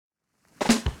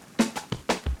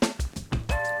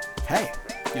Hey,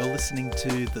 you're listening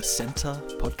to the Centre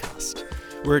podcast.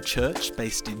 We're a church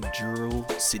based in Dural,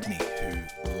 Sydney, who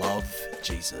love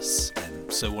Jesus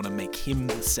and so want to make him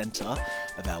the centre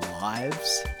of our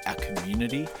lives, our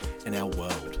community, and our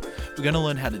world. We're going to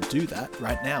learn how to do that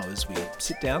right now as we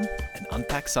sit down and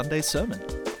unpack Sunday's sermon.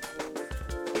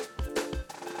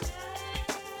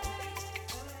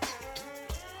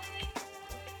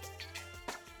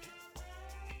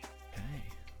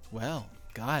 Well,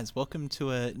 guys, welcome to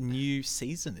a new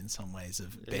season in some ways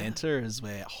of Banter as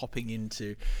we're hopping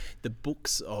into the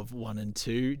books of 1 and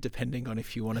 2, depending on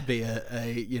if you want to be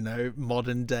a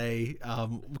modern day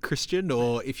Christian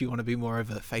or if you want to be more of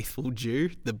a faithful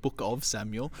Jew, the book of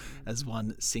Samuel as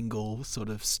one single sort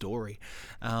of story.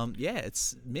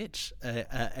 It's Mitch,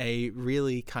 a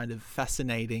really kind of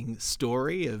fascinating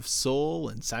story of Saul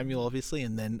and Samuel, obviously,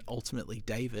 and then ultimately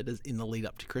David in the lead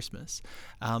up to Christmas.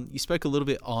 You spoke a little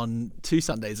bit on 2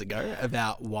 Sundays ago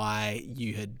about why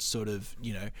you had sort of,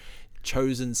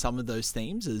 chosen some of those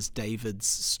themes as David's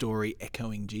story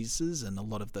echoing Jesus's and a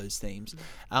lot of those themes.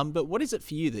 But what is it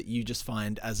for you that you just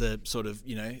find as a sort of,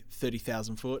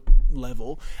 30,000 foot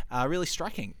level really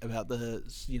striking about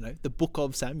the book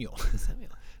of Samuel?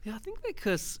 Yeah, I think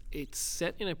because it's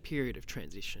set in a period of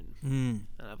transition. And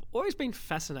I've always been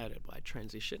fascinated by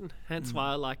transition, hence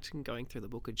why I liked going through the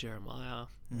book of Jeremiah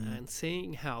and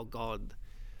seeing how God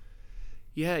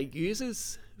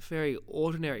uses very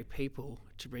ordinary people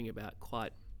to bring about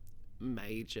quite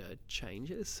major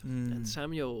changes. And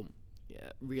Samuel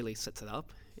really sets it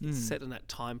up. It's set in that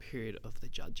time period of the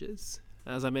judges.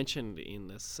 As I mentioned in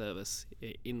the service,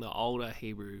 in the older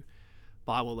Hebrew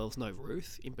Bible, there was no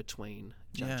Ruth in between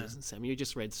Judges and Samuel. You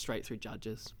just read straight through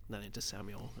Judges and then into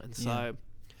Samuel. And so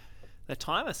the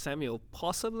time of Samuel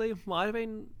possibly might have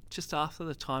been just after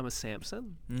the time of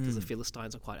Samson, because the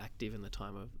Philistines are quite active in the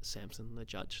time of Samson, the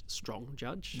judge, strong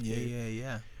judge.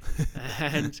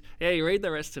 And you read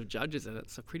the rest of Judges and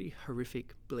it's a pretty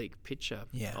horrific, bleak picture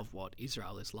of what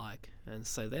Israel is like. And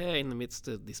so they're in the midst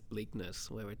of this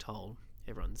bleakness where we're told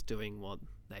everyone's doing what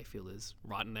they feel is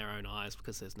right in their own eyes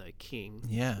because there's no king.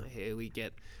 Here we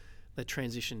get the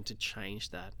transition to change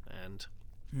that, and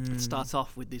it starts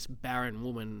off with this barren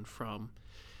woman from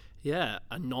a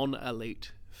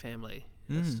non-elite family.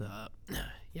 We're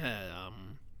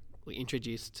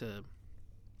introduced to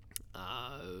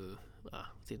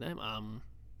what's his name?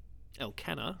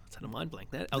 Elkanah. It's had a mind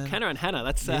blank there. Elkanah and Hannah.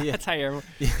 That's how you're.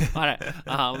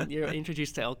 You're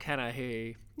introduced to Elkanah,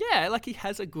 who he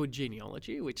has a good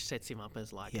genealogy, which sets him up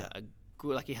as a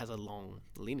good, he has a long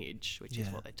lineage, which is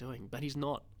what they're doing. But he's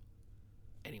not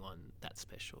anyone that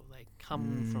special. They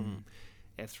come from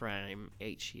Ephraim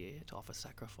each year to offer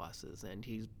sacrifices, and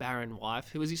his barren wife,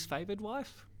 who was his favoured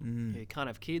wife, who can't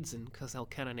have kids, and because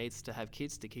Elkanah needs to have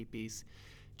kids to keep his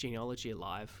genealogy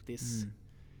alive, it's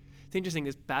interesting,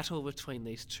 this battle between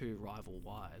these two rival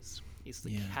wives is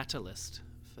the catalyst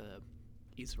for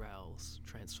Israel's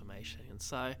transformation. And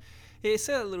so it's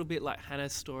a little bit like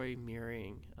Hannah's story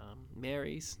mirroring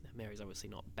Mary's. Mary's obviously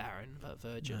not barren, but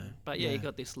virgin. No. But you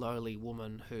got this lowly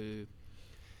woman who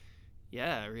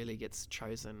really gets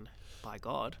chosen by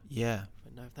God.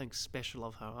 But nothing special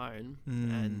of her own.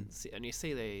 And you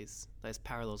see those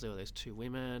parallels there with those two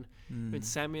women. With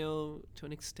Samuel, to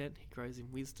an extent, he grows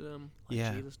in wisdom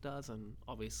like Jesus does, and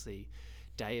obviously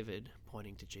David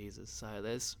pointing to Jesus. So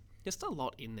there's just a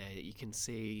lot in there that you can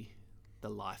see the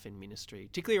life and ministry,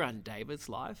 particularly around David's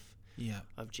life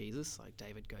of Jesus. Like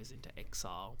David goes into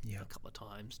exile a couple of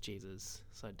times. Jesus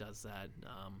does that.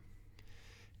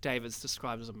 David's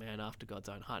described as a man after God's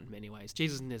own heart in many ways.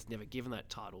 Jesus has never given that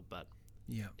title, but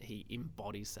he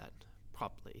embodies that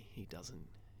properly. He doesn't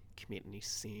commit any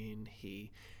sin.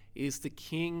 He is the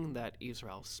king that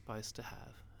Israel's supposed to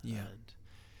have.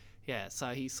 So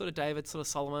he's sort of David, sort of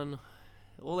Solomon,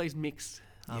 all these mixed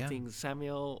things,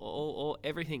 Samuel, all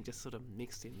everything just sort of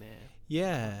mixed in there.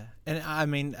 And I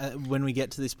mean, when we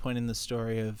get to this point in the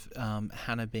story of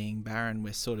Hannah being barren,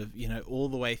 we're sort of, all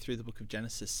the way through the book of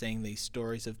Genesis seeing these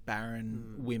stories of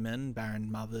barren women, barren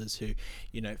mothers who,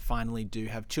 finally do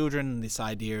have children, and this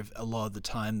idea of a lot of the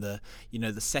time the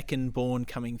second born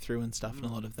coming through and stuff, and a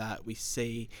lot of that we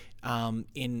see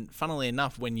funnily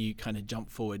enough, when you kind of jump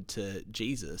forward to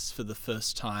Jesus for the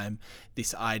first time,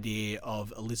 this idea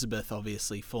of Elizabeth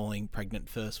obviously falling pregnant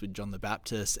first with John the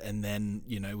Baptist, and then,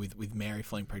 with Mary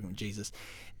falling pregnant with Jesus.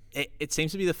 It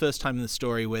seems to be the first time in the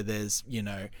story where there's,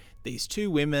 these two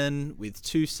women with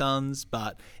 2 sons,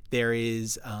 but there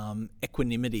is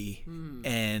equanimity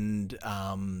and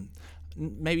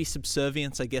maybe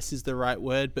subservience, I guess is the right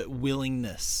word, but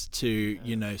willingness to,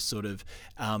 you know, sort of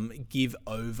give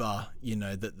over, you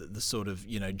know, the sort of,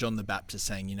 you know, John the Baptist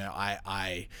saying, you know,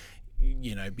 I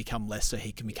you know, become less so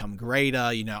he can become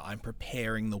greater, you know, I'm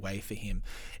preparing the way for him.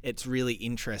 It's really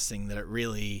interesting that it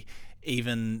really,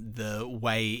 even the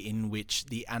way in which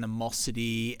the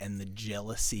animosity and the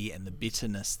jealousy and the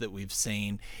bitterness that we've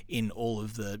seen in all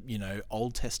of the, you know,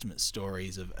 Old Testament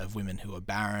stories of women who are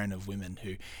barren, of women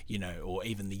who, you know, or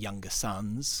even the younger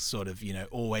sons sort of, you know,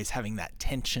 always having that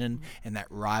tension and that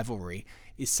rivalry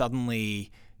is suddenly,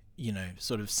 you know,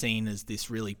 sort of seen as this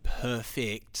really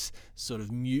perfect sort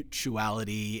of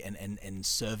mutuality and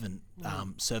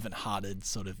servant-hearted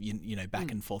sort of, you know,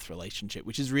 back and forth relationship,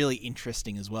 which is really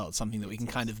interesting as well. It's something that we can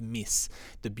kind of miss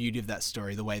the beauty of that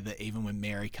story, the way that even when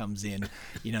Mary comes in,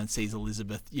 you know, and sees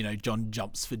Elizabeth, you know, John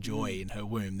jumps for joy in her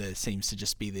womb. There seems to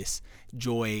just be this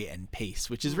joy and peace,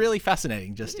 which is really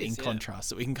fascinating, just in contrast,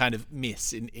 that we can kind of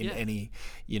miss in any,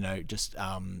 you know, just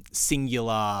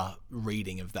singular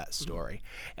reading of that story.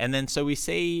 And then so we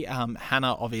see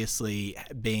Hannah obviously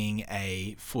being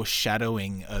a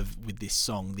foreshadowing of, with this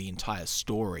song, the entire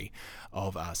story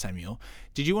of Samuel.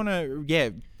 Did you want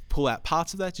to, pull out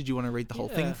parts of that? Did you want to read the whole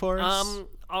thing for us?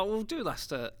 I will do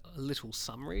just a little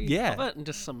summary Yeah. of it and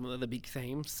just some of the big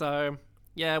themes. So,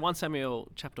 1 Samuel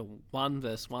chapter 1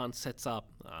 verse 1 sets up,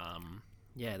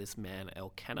 this man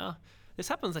Elkanah. This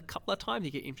happens a couple of times.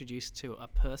 You get introduced to a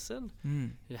person.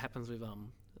 It happens with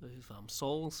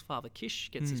Saul's father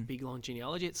Kish gets this big long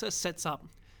genealogy. It sort of sets up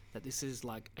that this is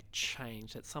like a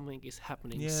change, that something is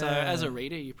happening. So as a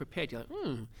reader, you're prepared. You're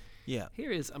like,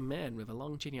 here is a man with a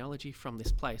long genealogy from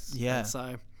this place. Yeah. And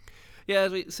so,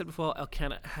 as we said before,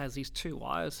 Elkanah has these two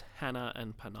wives, Hannah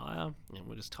and Peninnah. And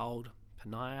we're just told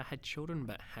Peninnah had children,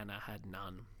 but Hannah had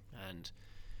none. And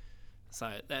so,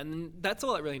 and that's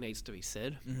all that really needs to be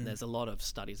said. There's a lot of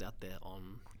studies out there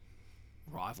on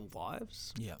rival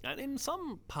wives. Yeah. And in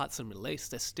some parts of the Middle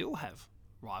East, they still have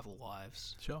rival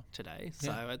wives today.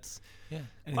 So it's and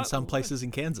in some places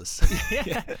in Kansas.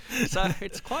 So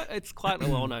it's quite a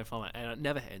well-known format, and it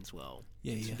never ends well.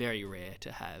 It's very rare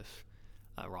to have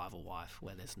a rival wife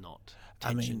where there's not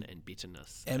tension and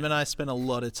bitterness. Em and I spent a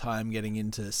lot of time getting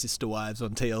into Sister Wives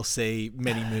on TLC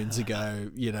many moons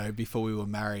ago, you know, before we were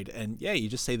married. And you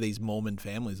just see these Mormon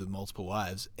families with multiple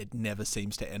wives. It never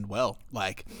seems to end well.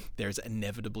 Like, there's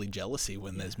inevitably jealousy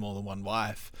when there's more than one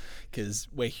wife, because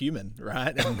we're human,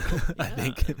 right? And I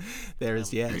think there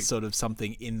is, sort of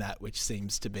something in that which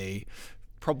seems to be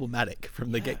problematic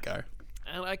from the get-go.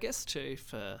 And I guess too,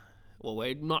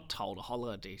 we're not told a whole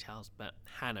lot of details, but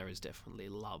Hannah is definitely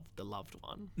the loved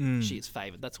one. She is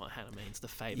favoured. That's what Hannah means, the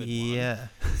favoured one. Yeah.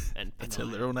 And that's her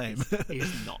literal name.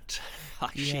 is not.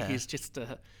 Like, she is just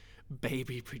a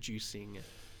baby-producing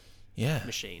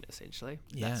machine, essentially.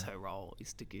 That's her role,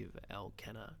 is to give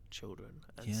Elkanah children.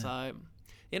 And so,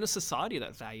 in a society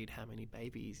that valued how many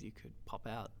babies you could pop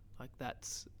out, like,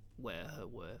 that's where her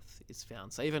worth is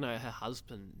found. So even though her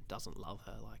husband doesn't love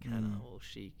her like Hannah, or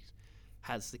she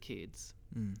has the kids,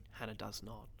 Hannah does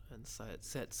not. And so it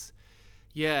sets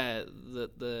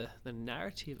the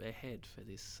narrative ahead for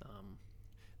this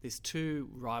these two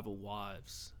rival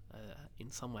wives,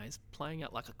 in some ways playing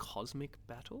out like a cosmic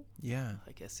battle. I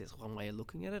guess there's one way of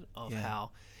looking at it, of how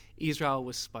Israel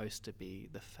was supposed to be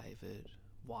the favoured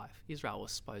wife. Israel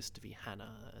was supposed to be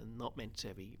Hannah, and not meant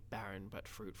to be barren but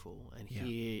fruitful. And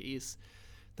here is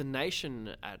the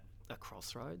nation at a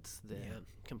crossroads. They're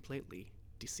completely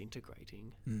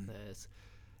disintegrating.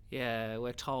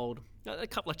 We're told a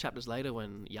couple of chapters later,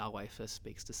 when Yahweh first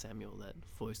speaks to Samuel, that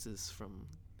voices from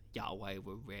Yahweh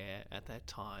were rare at that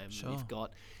time. We've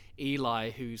got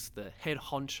Eli, who's the head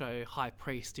honcho high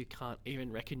priest, who can't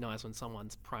even recognize when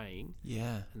someone's praying.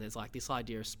 And there's like this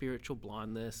idea of spiritual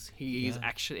blindness.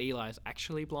 Eli is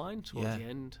actually blind towards the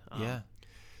end.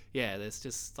 There's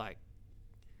just like,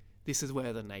 this is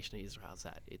where the nation of Israel's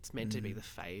at. It's meant to be the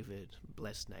favoured,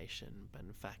 blessed nation, but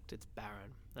in fact it's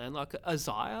barren. And like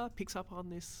Isaiah picks up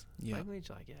on this language,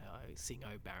 like, I sing,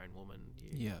 "O barren woman."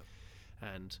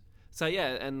 And so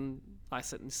and like I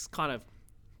said, this kind of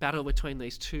battle between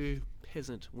these two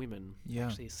peasant women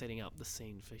actually is setting up the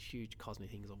scene for huge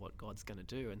cosmic things of what God's going to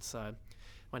do. And so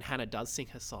when Hannah does sing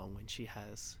her song, when she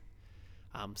has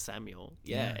Samuel,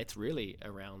 it's really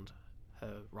around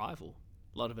her rival.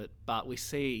 A lot of it, but we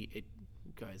see it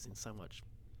goes in so much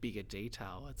bigger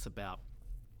detail. It's about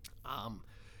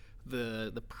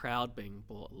the proud being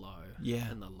brought low,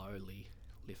 and the lowly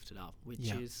lifted up,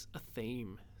 which is a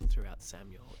theme throughout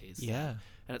Samuel.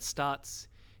 And it starts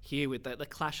here with the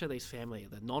clash of these family,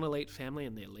 the non-elite family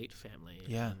and the elite family.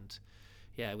 And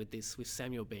with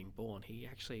Samuel being born, he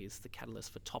actually is the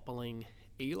catalyst for toppling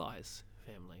Eli's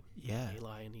family. Yeah.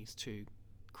 Eli and his two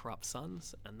corrupt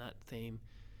sons, and that theme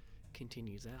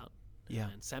continues out. Yeah.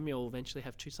 And Samuel will eventually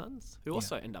have two sons who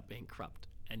also end up being corrupt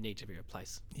and need to be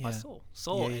replaced by Yeah. Saul.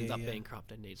 Saul Yeah, ends up yeah. being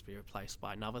corrupt and needs to be replaced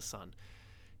by another son,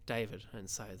 David. And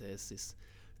so there's this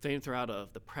theme throughout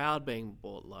of the proud being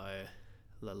brought low,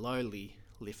 the lowly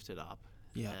lifted up,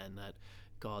 Yeah. and that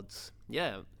God's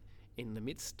in the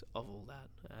midst of all that.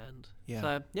 And Yeah.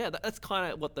 so that's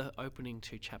kind of what the opening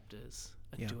two chapters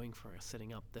are Yeah. doing for us,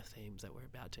 setting up the themes that we're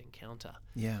about to encounter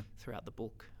Yeah. throughout the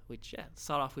book, which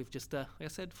start off with just like I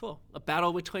said before, a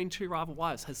battle between two rival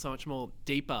wives has so much more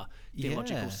deeper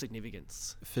theological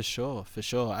significance. For sure.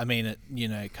 I mean, it,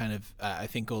 kind of, I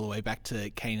think all the way back to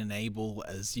Cain and Abel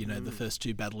as, the first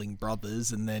two battling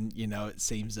brothers. And then, it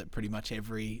seems that pretty much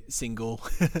every single,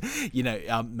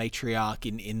 matriarch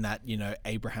in that,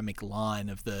 Abrahamic line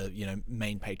of the,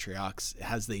 main patriarchs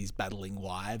has these battling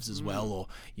wives as well. Or,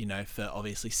 for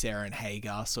obviously Sarah and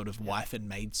Hagar, sort of wife and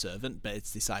maidservant, but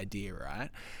it's this idea, right?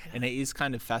 Yeah. And it is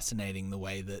kind of fascinating the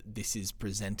way that this is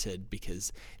presented,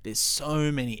 because there's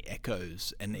so many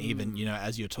echoes. And even,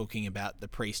 as you're talking about the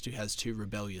priest who has two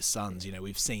rebellious sons,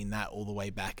 we've seen that all the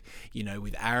way back,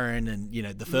 with Aaron and,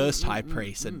 the first high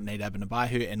priest and Nadab and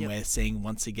Abihu. And we're seeing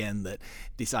once again that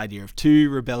this idea of two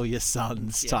rebellious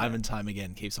sons time and time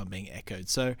again keeps on being echoed.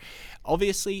 So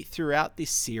obviously throughout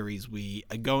this series, we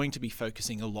are going to be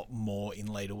focusing a lot more in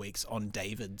later weeks on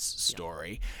David's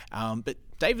story. But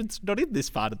David's not in this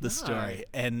part of the story.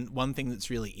 And one thing that's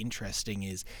really interesting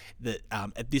is that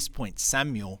at this point,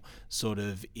 Samuel sort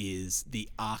of is the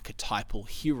archetypal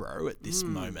hero at this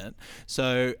moment.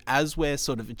 So as we're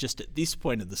sort of just at this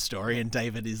point of the story and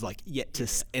David is like yet to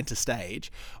enter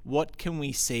stage, what can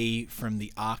we see from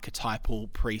the archetypal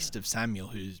priest of Samuel,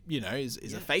 who's,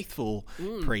 is a faithful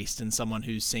priest and someone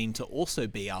who's seen to also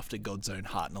be after God's own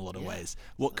heart in a lot of ways?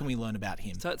 What can we learn about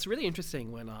him? So it's really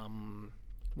interesting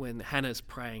when Hannah's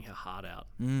praying her heart out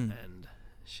and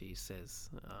she says,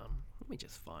 let me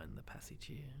just find the passage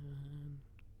here.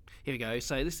 Here we go.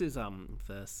 So this is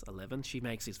verse 11. She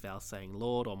makes this vow saying,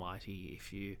 Lord Almighty,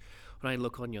 if you would only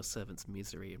look on your servant's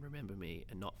misery and remember me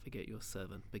and not forget your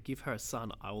servant, but give her a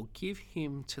son, I will give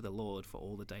him to the Lord for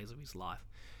all the days of his life,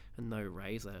 and no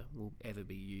razor will ever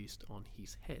be used on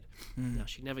his head. Now,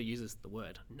 she never uses the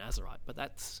word Nazarite, but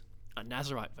that's a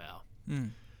Nazarite vow.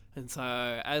 And so,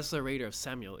 as the reader of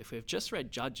Samuel, if we've just read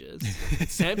Judges,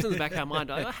 Samson's in the back of our mind,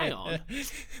 like, oh, hang on.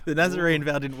 The Nazarene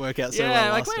vow didn't work out so well.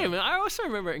 Yeah, like, wait a minute. I also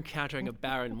remember encountering a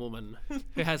barren woman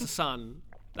who has a son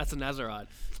that's a Nazarite.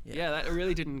 Yeah, that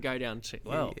really didn't go down too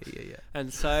well. Yeah.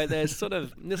 And so, there's sort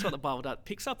of, this is what the Bible does,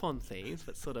 picks up on themes,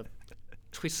 but sort of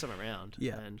twists them around.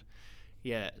 Yeah. And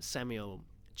Samuel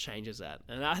changes that.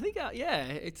 And I think,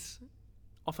 it's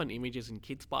often images in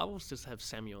kids' Bibles just have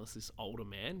Samuel as this older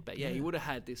man, but he would have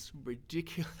had this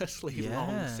ridiculously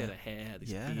long set of hair,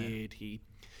 this beard.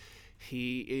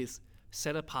 He is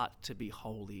set apart to be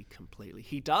holy completely.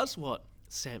 He does what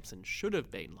Samson should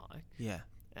have been like. Yeah.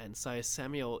 And so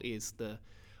Samuel is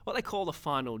what they call the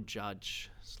final judge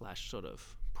 / sort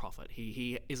of prophet.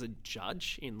 He is a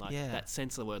judge in that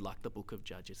sense of the word, like the book of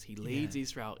Judges. He leads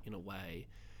Israel in a way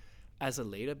as a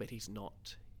leader, but he's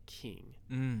not king.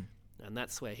 And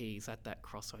that's where he's at that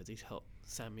crossroads.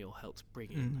 Samuel helps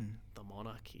bring in the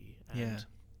monarchy. And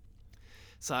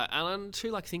so, Alan, too,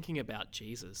 like thinking about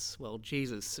Jesus. Well,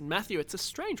 Jesus and Matthew, it's a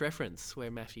strange reference where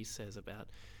Matthew says about,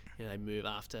 they move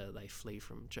after they flee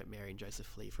from, Mary and Joseph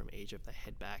flee from Egypt, they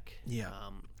head back. Yeah.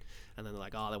 And then they're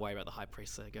like, they worry about the high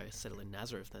priest, so they go settle in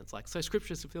Nazareth. And it's like, so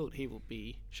scripture's fulfilled,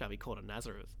 shall be called a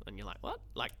Nazareth. And you're like, what?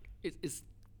 Like,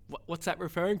 what's that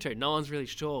referring to? No one's really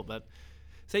sure, but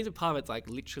seems a part of it's like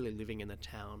literally living in the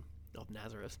town of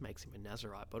Nazareth makes him a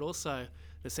Nazarite, but also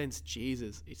the sense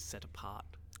Jesus is set apart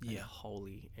and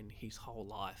holy, and his whole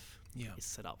life is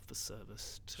set up for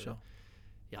service to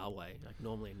Yahweh. Like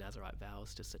normally a Nazarite vow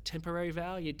is just a temporary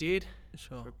vow you did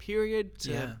for a period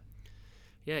to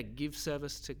give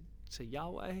service to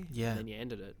Yahweh, and then you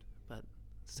ended it. But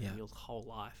Samuel's whole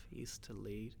life is to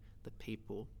lead the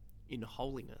people in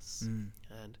holiness,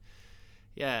 and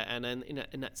then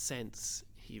in that sense,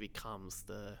 he becomes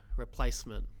the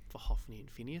replacement for Hophni and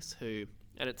Phinehas,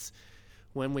 and it's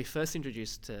when we first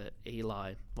introduced to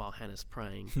Eli while Hannah's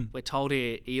praying, we're told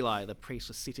here Eli, the priest,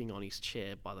 was sitting on his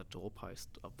chair by the doorpost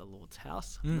of the Lord's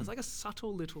house. And there's like a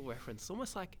subtle little reference,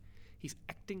 almost like he's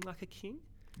acting like a king.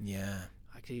 Yeah.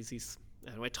 Like he's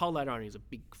and we're told later on he's a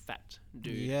big fat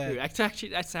dude. Yeah. Actually,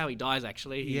 that's how he dies,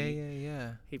 actually.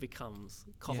 He becomes...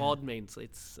 Kavod means...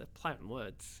 It's a play on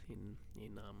words in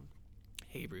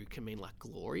Hebrew can mean like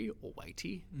glory or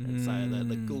weighty. And so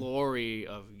the glory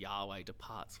of Yahweh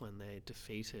departs when they're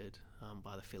defeated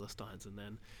by the Philistines. And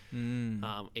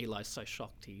then Eli's so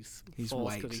shocked he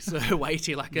falls because he's so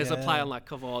weighty. Like there's a play on like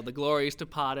Kavod, the glory is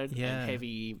departed and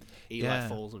heavy. Eli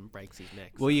falls and breaks his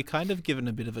neck. Well, you're kind of given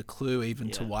a bit of a clue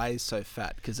even to why he's so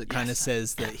fat, because it kind of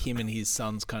says that him and his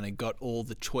sons kind of got all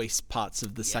the choice parts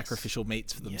of the sacrificial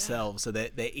meats for themselves. So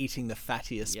they're eating the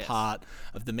fattiest part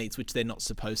of the meats, which they're not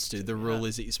supposed to. The rule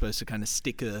is that you're supposed to kind of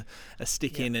stick a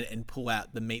stick in and pull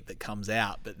out the meat that comes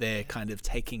out, but they're kind of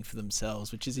taking for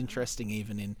themselves, which is interesting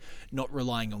even in not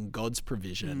relying on God's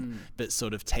provision, but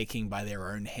sort of taking by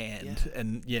their own hand.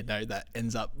 And that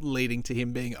ends up leading to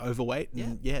him being overweight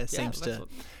and seems to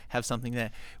have something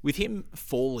there. With him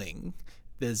falling,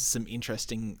 there's some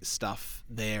interesting stuff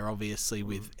there, obviously,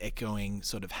 with echoing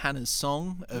sort of Hannah's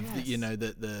song of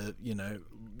the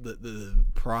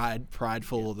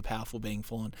prideful or the powerful being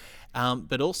fallen,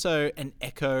 but also an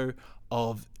echo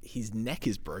of his neck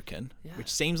is broken, which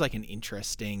seems like an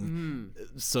interesting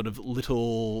sort of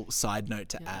little side note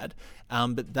to add.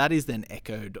 But that is then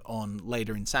echoed on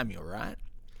later in Samuel, right?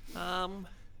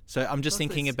 So I'm just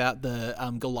thinking about the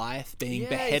Goliath being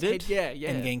beheaded and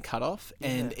getting cut off,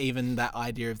 and even that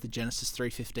idea of the Genesis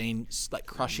 3:15 like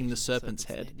crushing the serpent's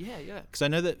head. Because I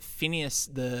know that Phineas,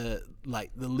 the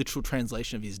literal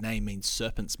translation of his name means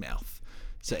serpent's mouth.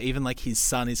 So even like his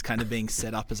son is kind of being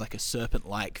set up as like a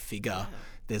serpent-like figure.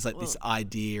 There's like this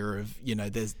idea of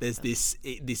there's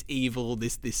this evil,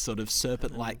 this sort of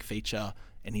serpent-like feature,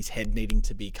 and his head needing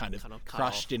to be kind of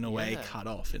crushed in a way, cut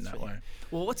off in that way.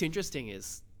 Well, what's interesting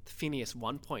is Phineas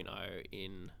 1.0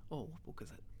 in what book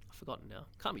is it? I've forgotten now.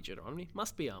 Can't be Deuteronomy.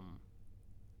 Must be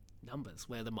Numbers,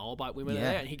 where the Moabite women are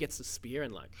there, and he gets the spear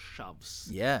and like shoves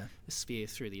the spear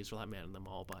through the Israelite man and the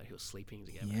Moabite who was sleeping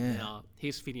together. Now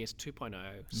here's Phineas 2.0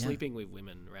 sleeping with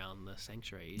women around the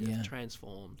sanctuary. He's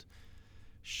transformed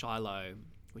Shiloh,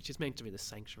 which is meant to be the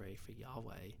sanctuary for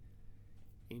Yahweh,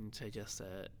 into just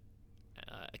a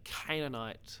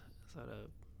Canaanite sort of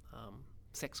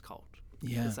sex cult.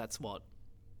 Because that's what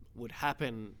would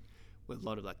happen with a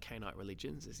lot of like Canaanite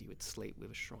religions, is you would sleep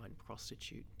with a shrine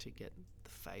prostitute to get the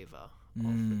favor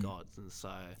of the gods. And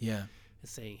so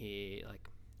seeing here, like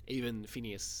even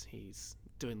Phineas, he's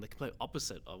doing the complete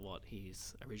opposite of what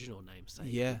his original namesake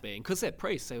would be. And because they're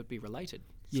priests, they would be related.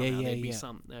 Somehow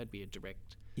there'd be a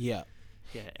direct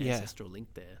ancestral link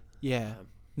there.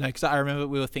 No, because I remember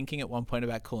we were thinking at one point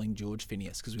about calling George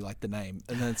Phineas because we like the name,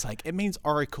 and then it's like it means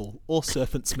oracle or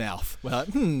serpent's mouth. We're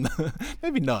like,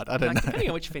 maybe not. I don't know. Depending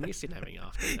on which Phineas you're naming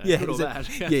after, good or bad.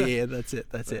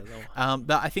 That's it.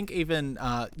 But I think even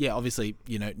obviously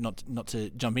not to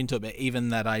jump into it, but even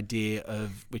that idea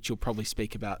of which you'll probably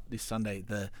speak about this Sunday,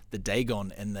 the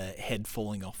Dagon and the head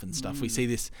falling off and stuff. We see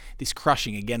this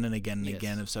crushing again and again and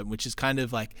again of something, which is kind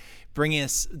of like bringing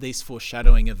us this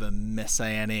foreshadowing of a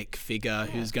messianic figure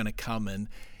who's going to come and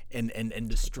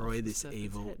destroy this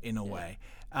evil in a way.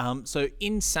 So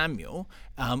in Samuel,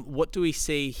 what do we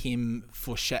see him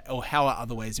or how are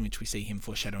other ways in which we see him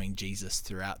foreshadowing Jesus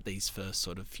throughout these first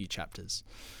sort of few chapters?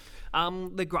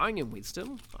 They're growing in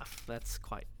wisdom. That's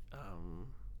quite.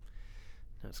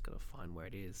 I just got to find where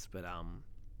it is, but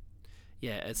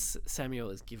as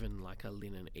Samuel is given like a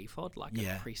linen ephod, like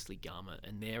a priestly garment,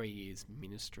 and there he is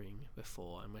ministering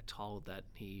before, and we're told that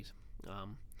he's.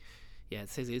 It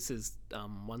says this is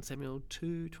 1 Samuel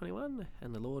 2:21,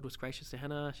 and the Lord was gracious to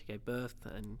Hannah. She gave birth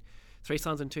and 3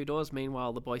 sons and 2 daughters.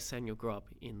 Meanwhile, the boy Samuel grew up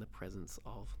in the presence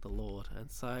of the Lord. And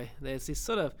so there's this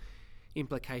sort of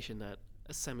implication that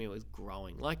Samuel is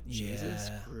growing, like Jesus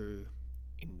grew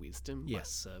in wisdom by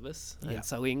service. And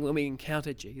so when we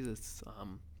encounter Jesus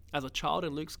as a child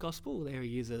in Luke's gospel, there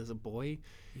he is as a boy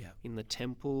in the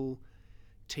temple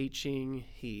teaching.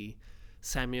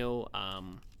 Samuel.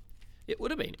 It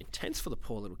would have been intense for the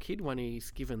poor little kid when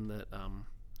he's given that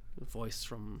voice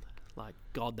from like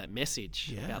God, that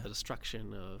message about the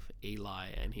destruction of Eli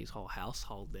and his whole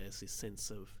household. There's this sense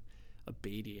of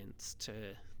obedience to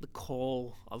the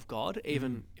call of God,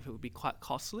 even if it would be quite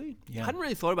costly. I hadn't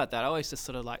really thought about that. I always just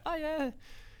sort of like,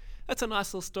 that's a nice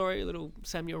little story, little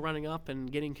Samuel running up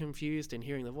and getting confused and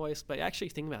hearing the voice. But actually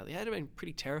think about it, it would have been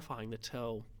pretty terrifying to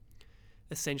tell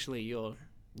essentially your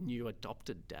new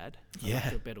adopted dad, for lack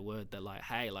of a better word, that like,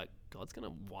 hey, like God's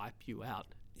gonna wipe you out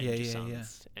and your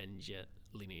sons and your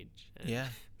lineage. And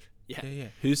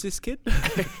Who's this kid?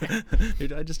 Who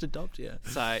did I just adopt?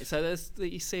 So there's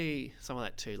you see some of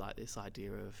that too, like this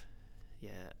idea of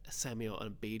Samuel, an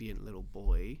obedient little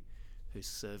boy who's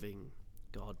serving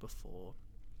God before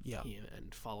him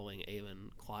and following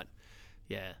even quite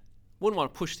wouldn't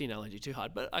want to push the analogy too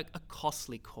hard, but a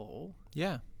costly call.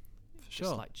 Sure.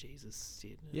 just like Jesus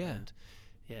did. Yeah.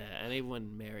 And even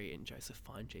when Mary and Joseph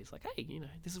find Jesus, like, hey,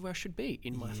 this is where I should be,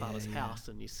 in my father's house.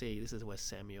 And you see, this is where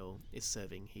Samuel is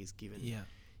serving. He's given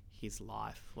his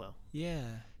life,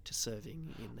 to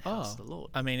serving in the house of the Lord.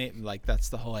 I mean, that's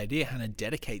the whole idea. Hannah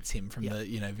dedicates him from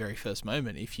the very first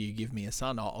moment. If you give me a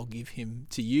son, I'll give him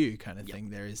to you, kind of thing.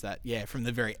 There is that, from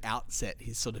the very outset,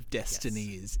 his sort of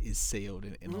destiny is sealed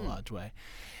in a large way.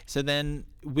 So then,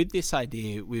 with this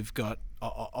idea, we've got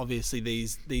obviously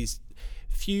these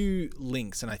few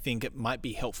links, and I think it might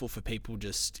be helpful for people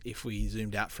just if we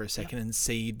zoomed out for a second and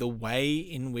see the way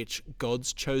in which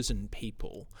God's chosen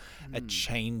people are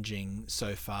changing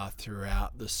so far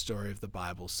throughout the story of the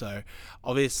Bible. So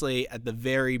obviously at the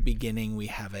very beginning we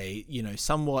have a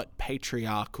somewhat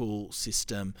patriarchal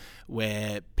system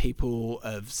where people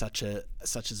of such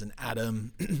as an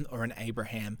Adam or an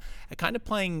Abraham are kind of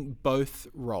playing both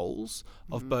roles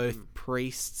of both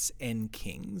priests and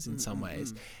kings in some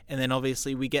ways. And then obviously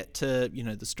we get to,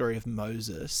 the story of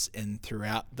Moses, and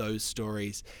throughout those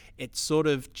stories, it sort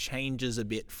of changes a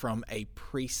bit from a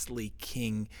priestly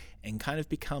king and kind of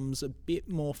becomes a bit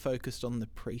more focused on the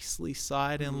priestly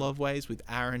side in a lot of ways, with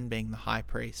Aaron being the high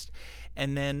priest.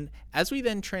 And then as we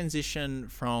then transition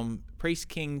from priest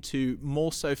king to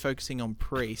more so focusing on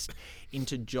priest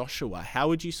into Joshua, how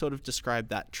would you sort of describe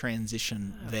that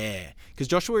transition there? Because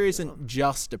Joshua isn't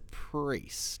just a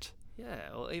priest.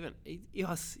 Yeah, or even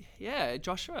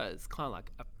Joshua is kind of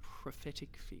like a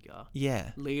prophetic figure. Yeah.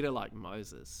 Leader like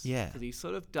Moses. Yeah. Because he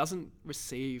sort of doesn't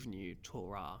receive new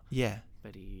Torah. Yeah.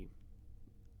 But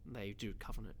they do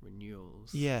covenant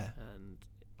renewals. Yeah. And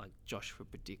like Joshua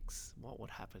predicts what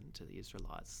would happen to the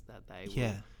Israelites, that they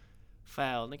will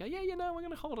fail. And they go, we're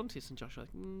going to hold on to this. And Joshua's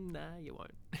like, nah, you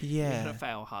won't. Yeah. You're going to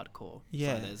fail hardcore.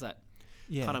 Yeah. So there's that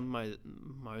kind of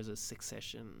Moses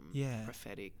succession,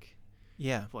 prophetic.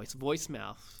 Yeah. Voice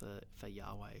mouth for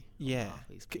Yahweh.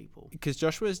 These people. Because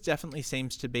Joshua definitely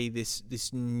seems to be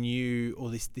this new,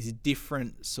 or this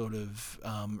different sort of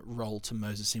role to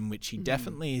Moses, in which he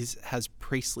definitely has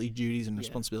priestly duties and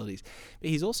responsibilities. But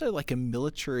he's also like a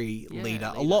military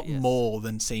leader, a lot more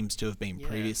than seems to have been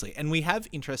previously. And we have,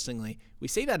 interestingly, we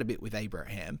see that a bit with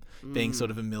Abraham being sort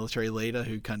of a military leader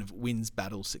who kind of wins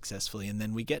battles successfully. And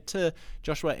then we get to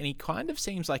Joshua, and he kind of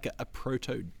seems like a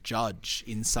proto-judge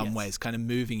in some ways, kind of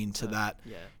moving into that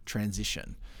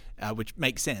transition, which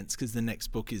makes sense because the next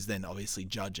book is then obviously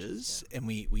Judges, and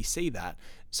we see that.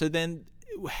 So then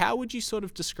how would you sort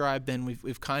of describe then,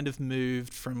 we've kind of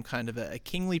moved from kind of a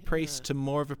kingly priest to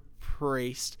more of a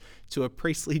priest to a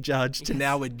priestly judge to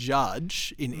now a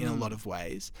judge in a lot of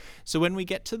ways. So when we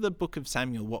get to the book of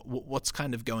Samuel, what's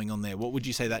kind of going on there? What would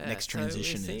you say that next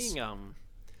transition is?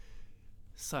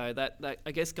 So that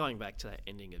I guess going back to that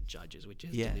ending of Judges, which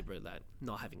is deliberate, that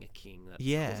not having a king that's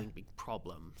causing big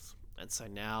problems. And so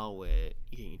now we're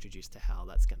getting introduced to how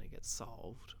that's going to get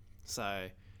solved. So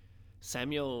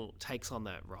Samuel takes on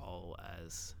that role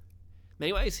as, in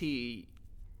many ways,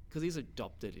 because he's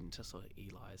adopted into sort of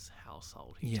Eli's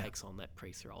household, he takes on that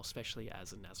priestly role, especially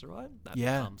as a Nazarite.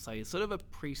 So he's sort of a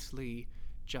priestly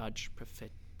judge,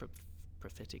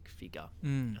 prophetic figure,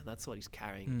 and that's what he's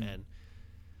carrying. And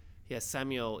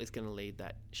Samuel is going to lead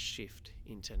that shift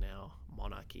into now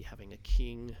monarchy, having a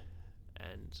king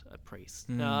and a priest.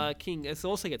 Now, a king, it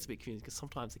also gets a bit confusing because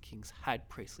sometimes the kings had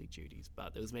priestly duties,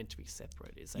 but it was meant to be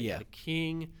separated. So you had a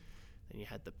king, then you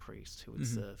had the priest who would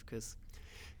serve. Because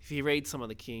if you read some of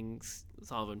the kings,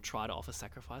 some of them try to offer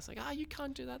sacrifice, like, you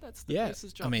can't do that. That's the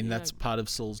priest's job. I mean, that's part of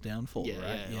Saul's downfall,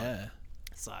 right? Yeah.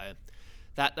 So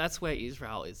that's where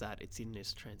Israel is at. It's in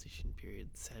this transition period.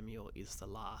 Samuel is the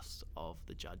last of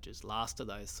the judges, last of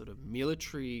those sort of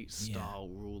military-style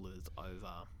rulers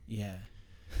over. Yeah.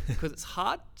 Because it's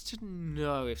hard to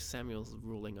know if Samuel's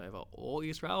ruling over all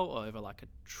Israel or over like a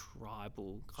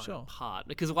tribal kind of part.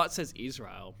 Because what says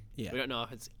Israel, we don't know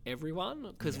if it's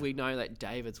everyone, because we know that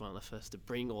David's one of the first to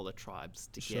bring all the tribes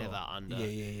together under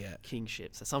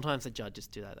kingship. So sometimes the judges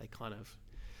do that. They kind of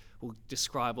will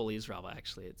describe all Israel, but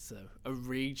actually it's a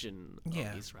region of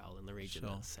Israel, and the region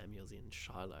that Samuel's in,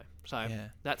 Shiloh. So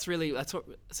that's what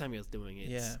Samuel's doing.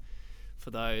 It's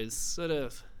for those sort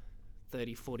of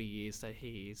 30, 40 years that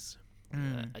he's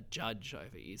a judge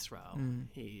over Israel.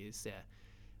 He is there,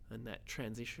 and that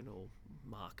transitional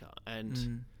marker.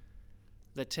 And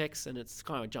the text, and it's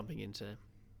kind of jumping into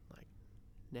like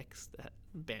next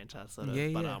banter sort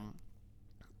of, but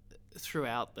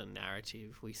throughout the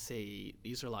narrative we see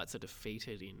the Israelites are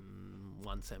defeated in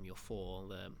 1 Samuel 4.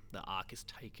 The ark is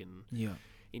taken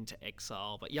into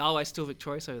exile, but Yahweh's still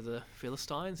victorious over the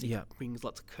Philistines. He brings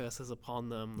lots of curses upon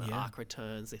them. The ark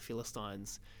returns. The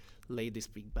Philistines lead this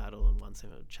big battle in 1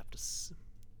 Samuel chapter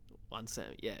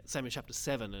Samuel chapter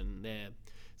 7, and there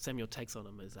Samuel takes on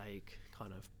a mosaic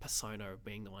kind of persona of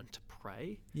being the one to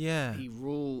pray. Yeah.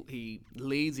 He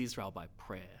leads Israel by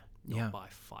prayer, not Yeah. by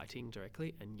fighting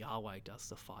directly, and Yahweh does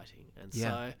the fighting. And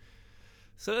Yeah.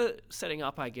 so setting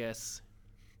up, I guess,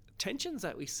 tensions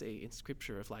that we see in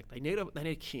scripture of like they need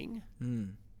a king.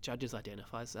 Judges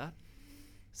identifies that.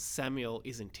 Samuel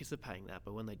is anticipating that,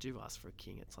 but when they do ask for a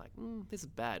king, it's like, this is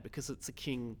bad because it's a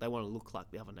king. They want to look like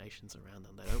the other nations around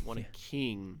them. They don't want a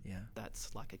king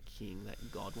that's like a king that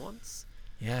God wants.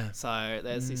 Yeah. So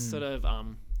there's this sort of,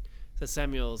 so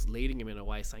Samuel's leading him in a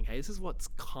way saying, hey, this is what's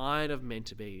kind of meant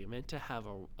to be. You're meant to have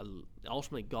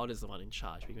ultimately God is the one in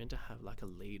charge, but you're meant to have like a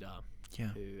leader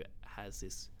who has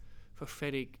this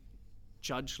prophetic,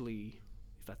 judgely,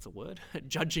 if that's a word,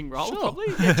 judging role, probably.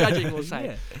 Yeah, judging, we'll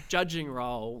say. Judging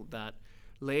role that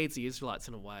leads the Israelites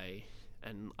in a way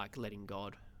and like letting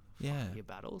God fight your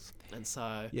battles. And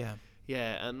so,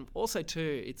 and also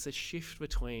too, it's a shift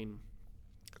between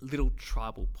little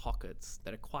tribal pockets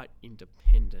that are quite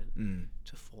independent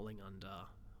to falling under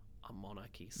a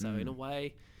monarchy. So in a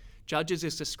way, Judges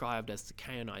is described as the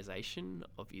Canaanization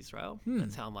of Israel.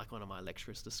 That's how like one of my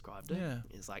lecturers described it.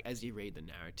 It's like as you read the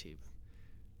narrative,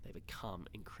 they become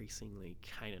increasingly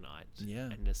Canaanite.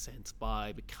 In a sense,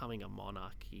 by becoming a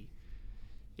monarchy,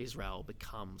 Israel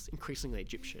becomes increasingly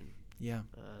Egyptian.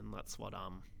 And that's what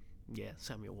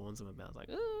Samuel warns them about. Like,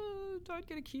 don't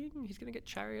get a king. He's going to get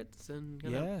chariots and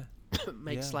gonna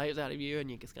make slaves out of you,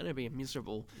 and it's going to be a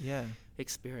miserable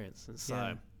experience. And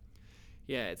so,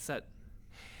 it's that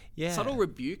subtle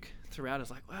rebuke throughout. It's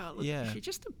like, wow, look, if you're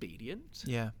just obedient,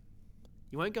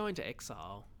 you won't go into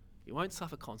exile. You won't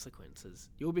suffer consequences.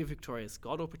 You'll be victorious.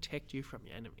 God will protect you from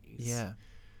your enemies.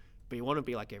 But you want to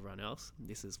be like everyone else,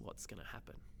 this is what's going to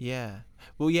happen.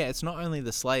 Well, it's not only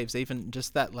the slaves, even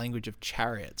just that language of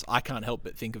chariots. I can't help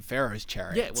but think of Pharaoh's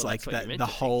chariots. Like that, the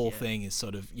whole thing is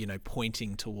sort of,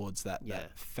 pointing towards that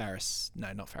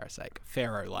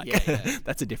Pharaoh, like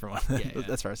that's a different one.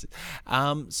 That's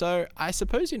Pharisee. So I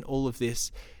suppose in all of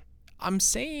this, I'm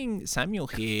seeing Samuel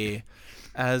here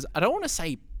as, I don't want to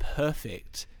say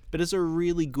perfect, but as a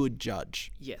really good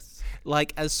judge.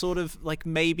 Like as sort of like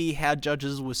maybe how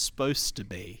judges were supposed to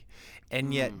be.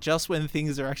 And yet just when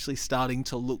things are actually starting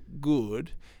to look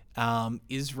good,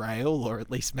 Israel, or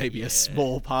at least maybe a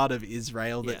small part of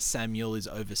Israel that Samuel is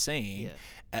overseeing,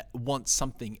 wants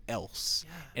something else.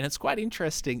 And it's quite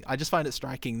interesting. I just find it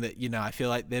striking that, I feel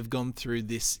like they've gone through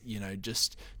this,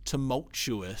 just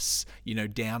tumultuous,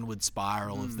 downward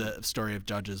spiral of the story of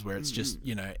Judges where it's just,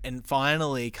 and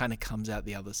finally kind of comes out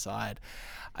the other side.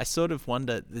 I sort of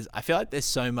wonder, I feel like there's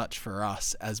so much for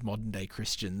us as modern day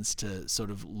Christians to sort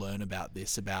of learn about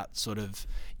this, about sort of,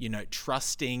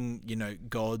 trusting,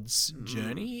 God's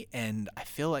journey. And I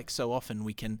feel like so often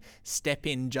we can step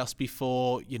in just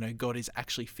before, God is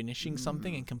actually finishing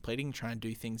something and completing, try and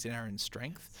do things in our own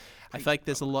strength. I feel like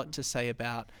there's a lot to say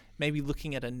about maybe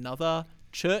looking at another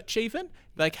church even,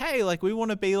 like, hey, like we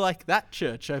want to be like that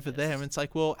church over there. And it's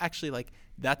like, well, actually, like,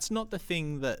 that's not the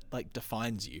thing that like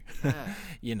defines you,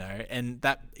 and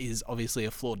that is obviously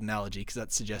a flawed analogy because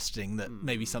that's suggesting that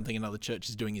maybe something another church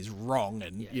is doing is wrong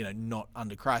and, not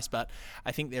under Christ. But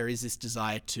I think there is this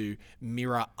desire to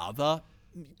mirror other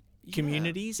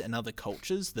communities and other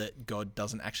cultures that God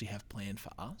doesn't actually have planned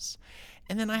for us.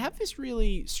 And then I have this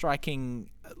really striking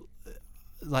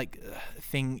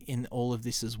thing in all of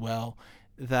this as well,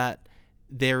 that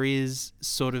there is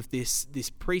sort of this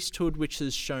priesthood which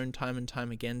has shown time and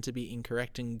time again to be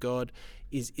incorrect, and God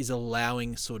is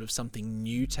allowing sort of something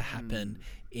new to happen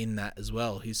in that as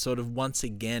well. He's sort of once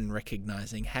again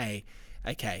recognizing, hey,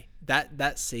 okay,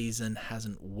 that season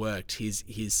hasn't worked.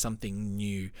 Here's something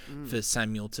new for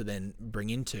Samuel to then bring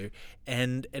into.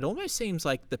 And it almost seems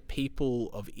like the people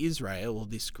of Israel, or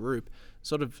this group,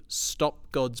 sort of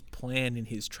stop God's plan in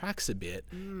his tracks a bit.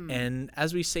 And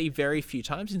as we see very few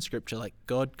times in Scripture, like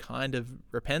God kind of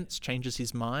repents, changes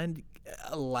his mind,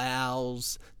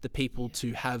 allows the people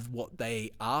to have what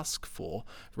they ask for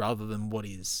rather than what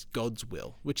is God's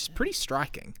will, which is pretty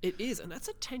striking. It is, and that's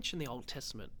a tension the Old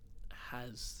Testament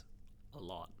has a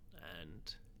lot.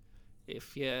 And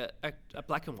if you're a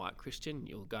black and white Christian,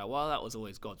 you'll go, well, that was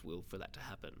always God's will for that to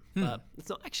happen. But it's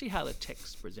not actually how the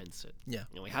text presents it.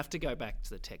 And we have to go back to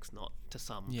the text, not to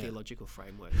some theological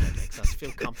framework that makes us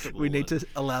feel comfortable. We need to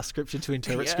allow Scripture to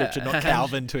interpret Scripture, not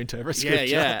Calvin to interpret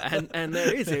Scripture. And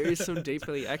there is some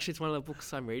deeply, actually it's one of the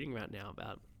books I'm reading right now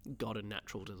about God and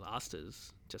natural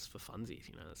disasters, just for funsies,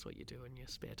 that's what you do in your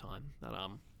spare time. But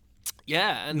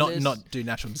Yeah, and not do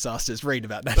natural disasters. Read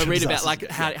about natural disasters. But read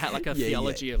about how like a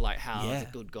theology of like how Yeah. does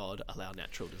a good God allow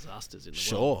natural disasters in the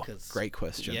Sure. world? Because, Great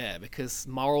question. Yeah, because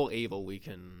moral evil we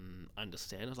can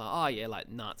understand. It's like, oh yeah, like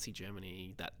Nazi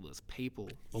Germany, that was people.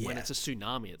 But when Yeah. it's a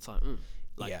tsunami, it's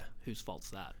like whose fault's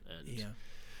that? And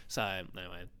so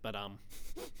anyway, but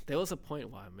there was a point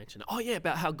where I mentioned,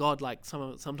 about how God, like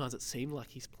sometimes it seemed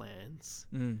like his plans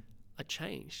are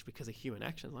changed because of human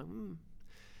actions. Like,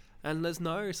 and there's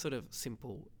no sort of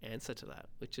simple answer to that,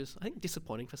 which is, I think,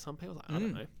 disappointing for some people. Like, I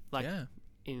don't know. Like,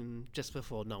 in just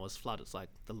before Noah's flood, it's like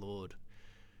the Lord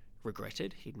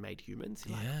regretted he'd made humans.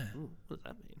 Like, what does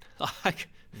that mean? Like,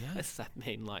 does that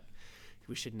mean, like,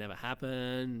 we should never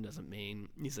happen? Does it mean,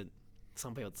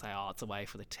 some people would say, it's a way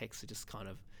for the text to just kind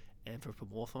of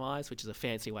anthropomorphize, which is a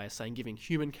fancy way of saying giving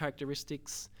human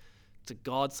characteristics to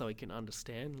God so he can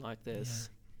understand. Like, there's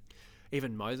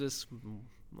even Moses,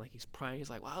 like, he's praying, he's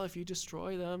like, well, if you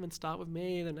destroy them and start with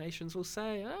me, the nations will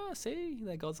say, see,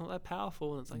 their God's not that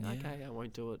powerful. And it's like, okay, I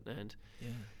won't do it. And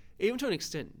even to an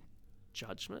extent,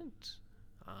 judgment.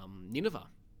 Nineveh,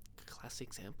 classic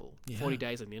example. 40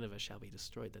 days of Nineveh shall be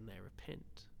destroyed, then they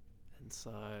repent. And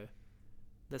so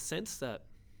the sense that,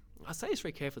 I say this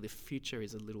very carefully, the future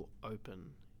is a little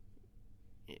open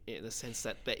in the sense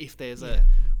that if there's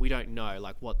we don't know,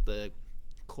 like, what the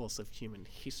course of human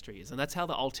history is, and that's how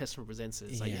the Old Testament presents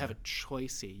it. It's like you have a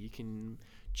choice here. You can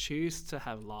choose to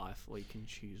have life, or you can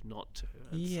choose not to.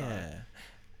 And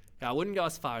so, I wouldn't go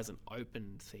as far as an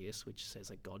open theist, which says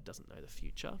that God doesn't know the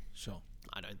future. Sure.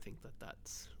 I don't think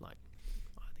that's like.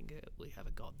 I think we have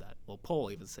a God that. Well, Paul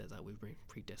even says that we've been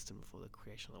predestined before the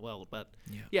creation of the world. But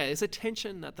there's a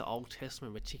tension that the Old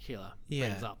Testament in particular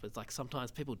brings up. It's like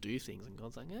sometimes people do things, and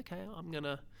God's like, okay, I'm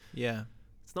gonna. Yeah.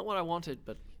 It's not what I wanted,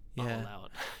 but. I'll allow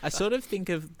it. I sort of think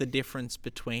of the difference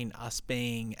between us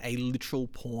being a literal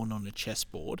pawn on a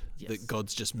chessboard that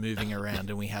God's just moving around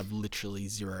and we have literally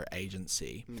zero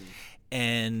agency.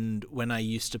 And when I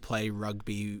used to play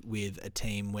rugby with a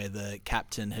team where the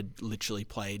captain had literally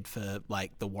played for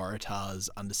like the Waratahs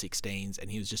under 16s and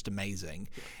he was just amazing.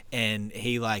 And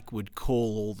he like would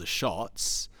call all the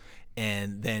shots.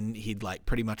 And then he'd like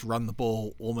pretty much run the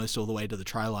ball almost all the way to the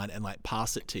try line and like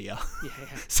pass it to you.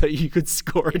 So you could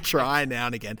score a try now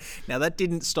and again. Now that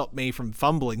didn't stop me from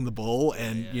fumbling the ball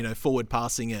and, forward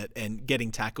passing it and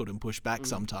getting tackled and pushed back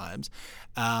sometimes.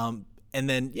 And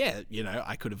then,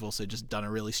 I could have also just done a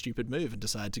really stupid move and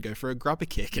decided to go for a grubber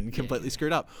kick and completely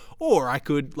screwed up. Or I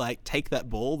could like take that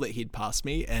ball that he'd passed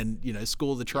me and,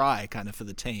 score the try kind of for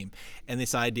the team. And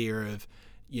this idea of,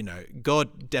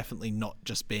 God definitely not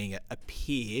just being a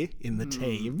peer in the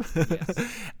team,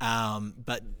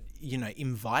 but,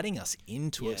 inviting us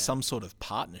into some sort of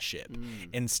partnership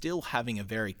and still having a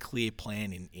very clear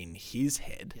plan in his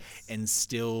head and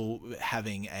still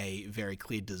having a very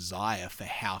clear desire for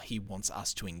how he wants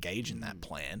us to engage in that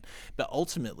plan, but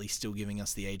ultimately still giving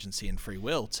us the agency and free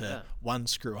will to, one,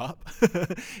 screw up,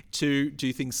 two,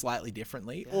 do things slightly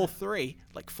differently, or three,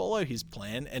 like follow his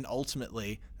plan, and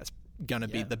ultimately that's going to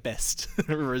be the best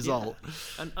result.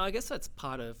 And I guess that's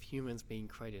part of humans being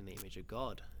created in the image of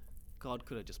God. God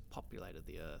could have just populated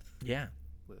the earth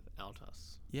without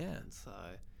us. And so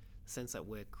the sense that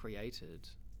we're created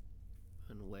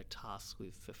and we're tasked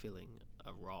with fulfilling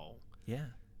a role.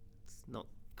 It's not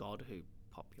God who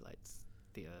populates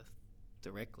the earth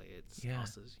directly. It's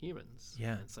us as humans.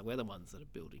 And so we're the ones that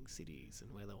are building cities,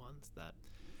 and we're the ones that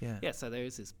so there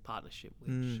is this partnership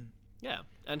which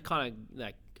and kind of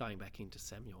like going back into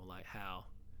Samuel, like how,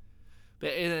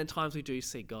 but at times we do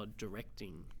see God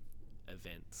directing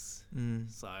events.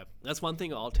 So that's one thing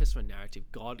in Old Testament narrative.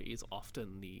 God is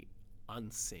often the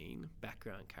unseen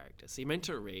background character. So you're meant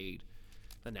to read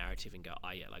the narrative and go,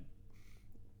 like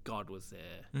God was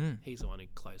there. He's the one who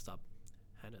closed up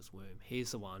Hannah's womb.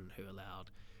 He's the one who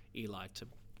allowed Eli to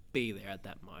be there at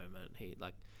that moment. He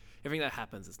like everything that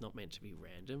happens is not meant to be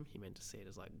random. You're meant to see it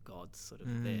as like God's sort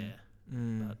of there.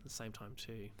 But at the same time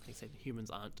too, he said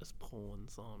humans aren't just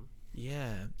pawns on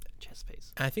a chess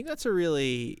piece. I think that's a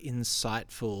really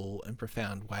insightful and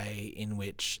profound way in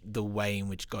which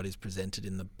God is presented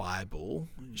in the Bible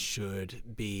should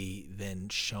be then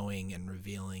showing and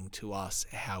revealing to us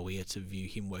how we are to view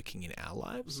him working in our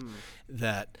lives.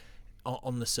 That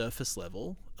on the surface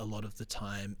level, a lot of the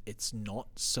time it's not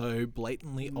so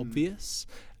blatantly obvious,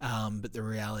 but the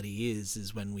reality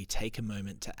is when we take a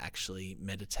moment to actually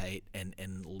meditate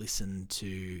and listen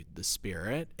to the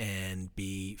Spirit and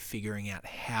be figuring out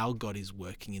how God is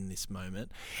working in this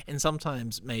moment, and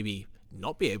sometimes maybe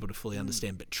not be able to fully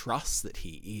understand, but trust that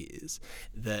he is,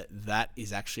 that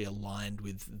is actually aligned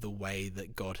with the way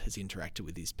that God has interacted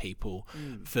with his people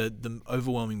for the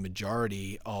overwhelming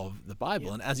majority of the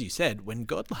Bible. And as you said, when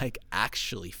God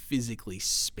actually physically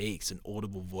speaks an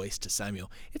audible voice to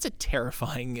Samuel, it's a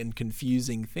terrifying and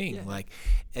confusing thing.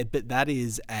 But that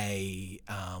is an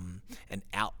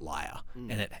outlier,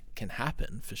 and it can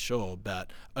happen for sure.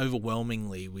 But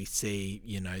overwhelmingly, we see,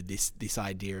 this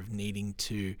idea of needing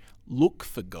to look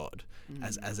for God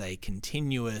as a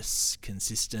continuous,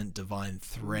 consistent, divine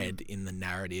thread in the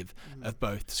narrative of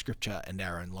both Scripture and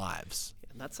our own lives.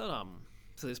 And that's so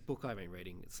this book I've been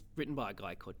reading, it's written by a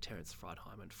guy called Terence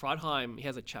Freidheim. And Freidheim, he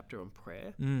has a chapter on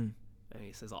prayer. And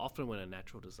he says, often when a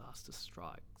natural disaster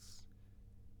strikes,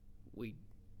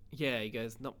 he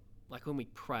goes, not like when we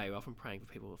pray, we're often praying for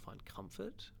people to find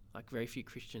comfort. Like very few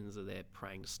Christians are there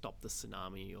praying to stop the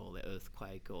tsunami or the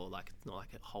earthquake, or it's not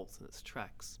like it halts in its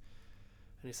tracks.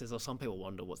 And he says, some people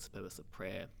wonder what's the purpose of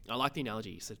prayer. I like the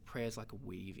analogy. He said prayer is like a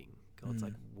weaving. God's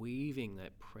weaving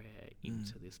that prayer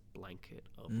into this blanket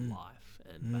of life.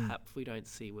 And perhaps we don't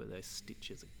see where those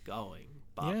stitches are going.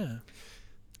 But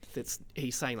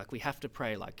he's saying we have to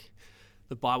pray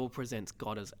the Bible presents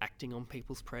God as acting on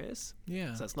people's prayers.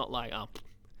 Yeah. So it's not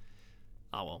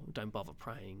don't bother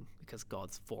praying because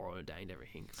God's foreordained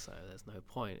everything, so there's no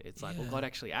point. It's God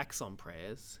actually acts on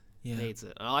prayers, needs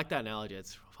it. And I like that analogy.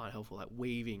 It's I find helpful,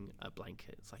 weaving a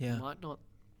blanket. It's you might not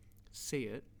see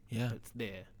it, but it's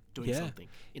there doing something.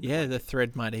 The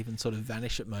thread might even sort of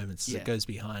vanish at moments as it goes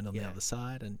behind on the other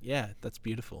side. And that's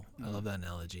beautiful. I love that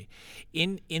analogy.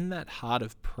 In that heart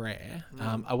of prayer,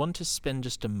 I want to spend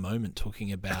just a moment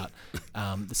talking about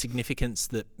the significance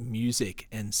that music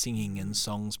and singing and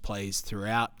songs plays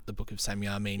throughout the book of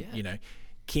Samuel. I mean,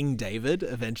 King David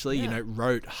eventually,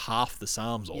 wrote half the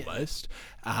Psalms almost.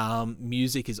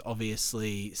 Music is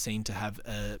obviously seen to have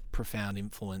a profound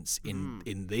influence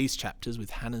in these chapters with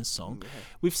Hannah's song.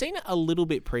 We've seen it a little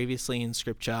bit previously in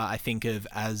Scripture, I think of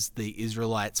as the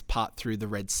Israelites part through the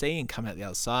Red Sea and come out the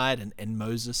other side, and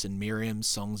Moses and Miriam's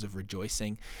songs of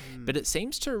rejoicing. But it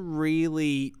seems to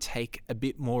really take a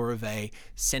bit more of a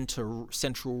central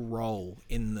role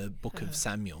in the book of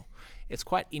Samuel. It's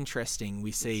quite interesting.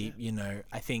 We see,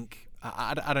 I think,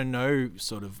 I don't know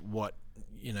sort of what,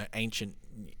 ancient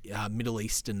Middle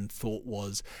Eastern thought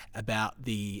was about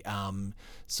the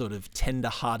sort of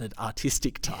tender-hearted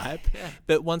artistic type.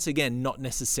 But once again, not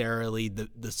necessarily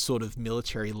the sort of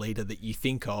military leader that you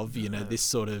think of, this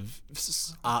sort of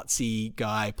artsy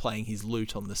guy playing his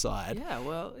lute on the side. Yeah,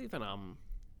 well, even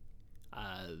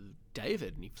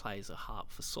David, and he plays a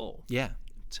harp for Saul. Yeah.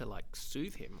 To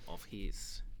soothe him of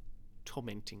his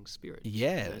tormenting spirit.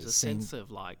 There's a sense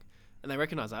of and they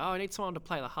recognize I need someone to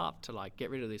play the harp to get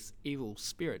rid of this evil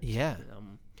spirit.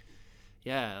 And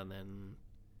then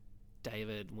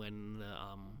David, when the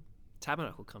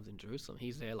tabernacle comes in Jerusalem,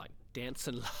 he's there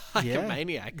dancing like a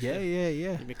maniac.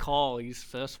 And Michal, his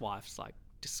first wife's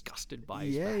disgusted by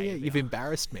his behavior. You've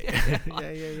embarrassed me.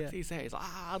 He's there, he's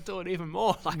I'll do it even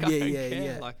more. I don't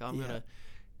care. I'm gonna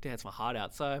dance my heart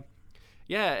out. So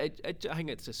I think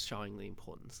it's just showing the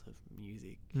importance of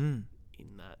music in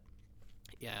that.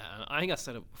 I think I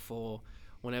said it before,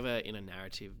 whenever in a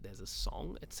narrative there's a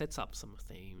song, it sets up some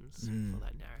themes for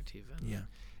that narrative. And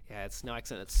it's no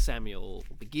accident that Samuel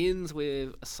begins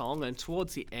with a song, and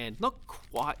towards the end, not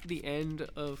quite the end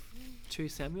of 2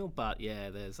 Samuel, but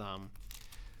there's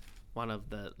one of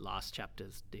the last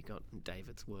chapters, they got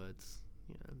David's words,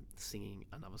 singing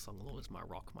another song, "The Lord is my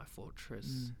rock, my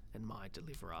fortress, and my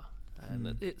deliverer."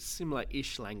 And it's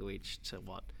similar-ish language to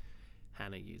what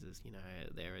Hannah uses.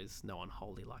 There is no one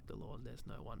holy like the Lord. There's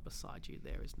no one beside you.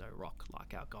 There is no rock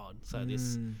like our God. So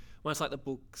this, almost like the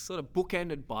book, sort of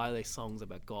bookended by these songs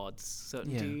about God's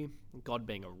certainty, God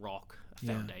being a rock, a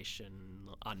foundation,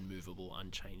 unmovable,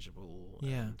 unchangeable.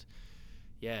 And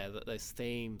those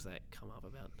themes that come up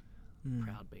about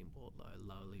proud being brought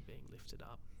low, lowly being lifted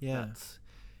up. That's,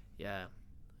 I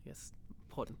guess,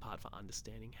 important part for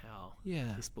understanding how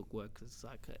this book works. It's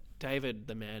David,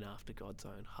 the man after God's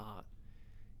own heart,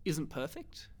 isn't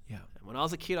perfect. And when I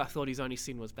was a kid, I thought his only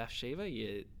sin was Bathsheba.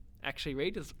 You actually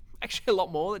read, there's actually a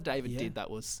lot more that David did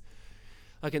that was,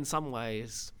 in some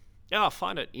ways, I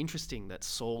find it interesting that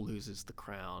Saul loses the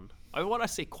crown over what I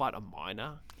see quite a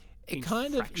minor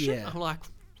infraction. I'm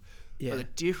but the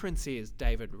difference is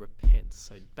David repents.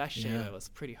 So Bathsheba was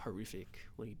pretty horrific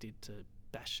what he did to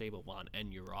Bathsheba 1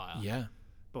 and Uriah.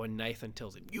 But when Nathan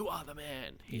tells him, "You are the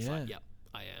man," he's "Yep,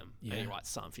 I am." And he writes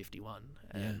Psalm 51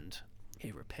 and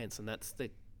he repents. And that's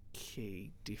the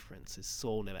key difference, is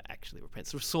Saul never actually repents.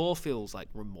 So Saul feels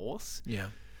remorse.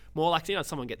 More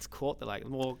someone gets caught, they're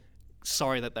more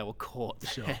sorry that they were caught.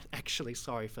 Sure. And actually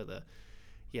sorry for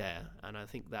and I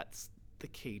think that's the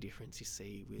key difference you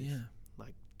see with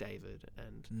like David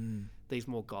and these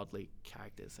more godly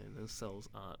characters, and themselves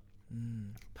aren't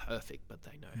perfect, but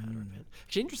they know how to repent.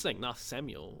 Actually, interesting enough,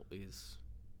 Samuel it's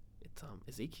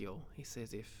Ezekiel. He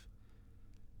says if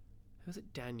was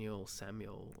it Daniel,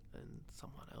 Samuel, and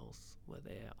someone else were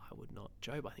there, I would not.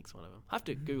 Job, I think, is one of them. I have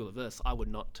to Google a verse. I would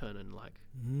not turn and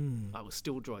I will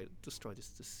still destroy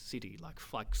this city.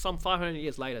 Like some 500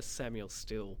 years later, Samuel's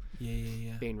still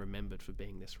being remembered for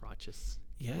being this righteous.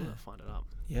 Yeah, I'll find it up.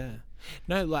 Yeah,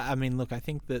 no, I mean, look, I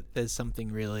think that there's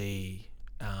something really,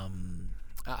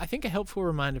 I think a helpful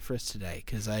reminder for us today,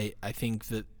 because I think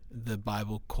that the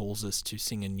Bible calls us to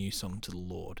sing a new song to the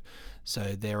Lord.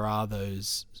 So there are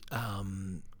those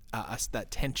that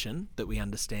tension that we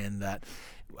understand that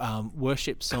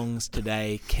worship songs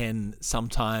today can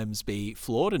sometimes be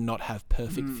flawed and not have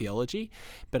perfect theology.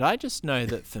 But I just know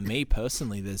that for me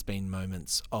personally, there's been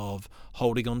moments of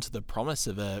holding on to the promise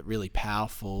of a really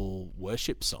powerful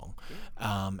worship song,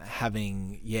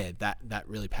 having that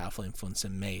really powerful influence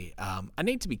in me. I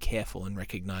need to be careful and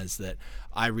recognize that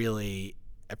I really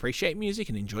appreciate music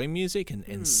and enjoy music,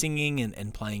 and singing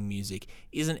and playing music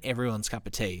isn't everyone's cup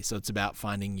of tea. So it's about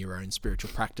finding your own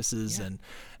spiritual practices. And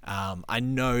I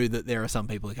know that there are some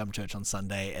people who come to church on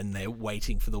Sunday and they're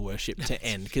waiting for the worship to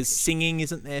end because singing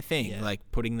isn't their thing. Like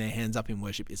putting their hands up in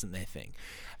worship isn't their thing.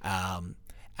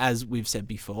 As we've said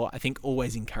before, I think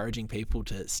always encouraging people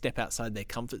to step outside their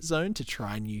comfort zone to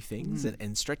try new things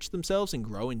and stretch themselves and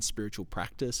grow in spiritual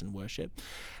practice and worship.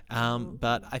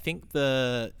 But I think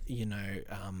the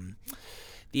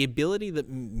ability that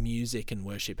music and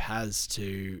worship has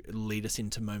to lead us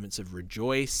into moments of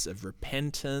rejoice, of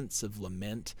repentance, of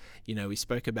lament. We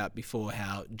spoke about before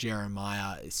how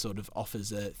Jeremiah sort of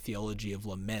offers a theology of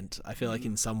lament. I feel like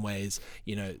in some ways,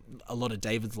 a lot of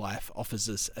David's life offers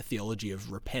us a theology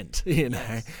of repent,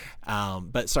 Yes.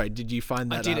 But sorry, did you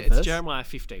find that? I did. It's Jeremiah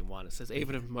 15:1. It says,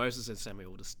 even if Moses and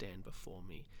Samuel were to stand before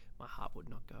me, my heart would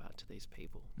not go out to these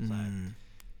people.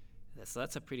 So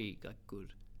that's a pretty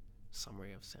good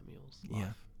summary of Samuel's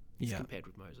life compared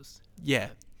with Moses.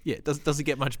 Does it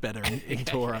get much better in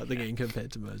Torah than getting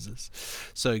compared to Moses?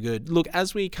 So good. Look,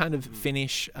 as we kind of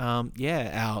finish our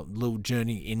little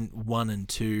journey in 1 and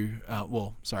 2,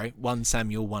 1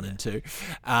 Samuel 1 and 2,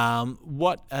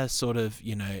 what are sort of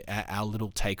our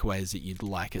little takeaways that you'd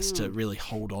like us to really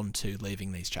hold on to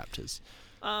leaving these chapters?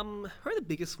 Probably the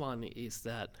biggest one is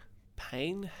that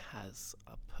pain has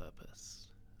a purpose.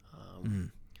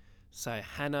 So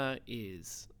Hannah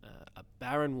is a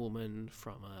barren woman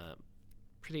from a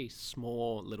pretty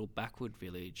small little backward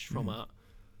village, from a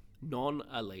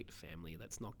non-elite family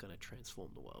that's not going to transform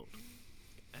the world.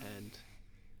 And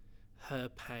her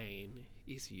pain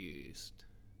is used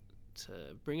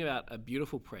to bring about a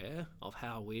beautiful prayer of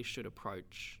how we should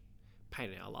approach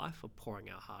pain in our life, of pouring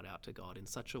our heart out to God in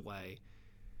such a way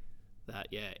that,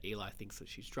 Eli thinks that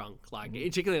she's drunk. Like,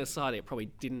 particularly in a society that probably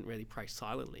didn't really pray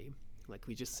silently. Like,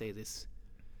 we just see this,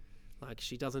 like,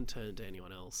 she doesn't turn to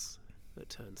anyone else, but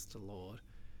turns to the Lord.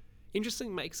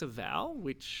 Interesting, makes a vow,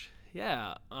 which,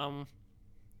 I was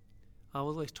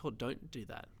always taught don't do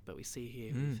that. But we see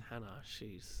here with Hannah,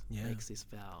 she's makes this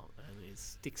vow and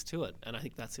sticks to it. And I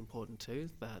think that's important too.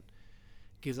 That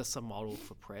gives us a model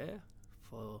for prayer,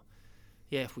 for,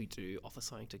 if we do offer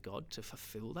something to God, to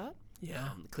fulfill that.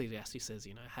 Ecclesiastes says,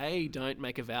 hey, don't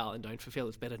make a vow and don't fulfill.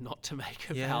 It's better not to make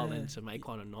a vow than to make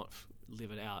one and not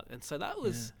live it out. And so that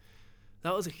was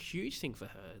a huge thing for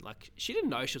her. Like, she didn't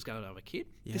know she was going to have a kid.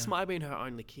 This might have been her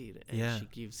only kid, and she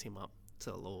gives him up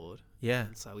to the Lord.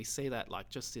 And so we see that, like,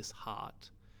 just this heart,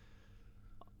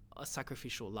 a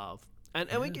sacrificial love. And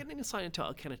we're getting insight into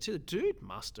Elkanah too. The dude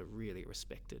must have really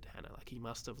respected Hannah. Like, he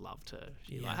must have loved her.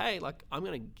 She's like, hey, like, I'm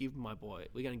going to give my boy,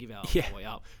 we're going to give our boy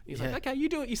up. And he's like, okay, you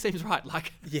do it. You seems right.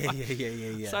 Like,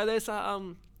 So there's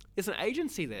an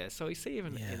agency there. So we see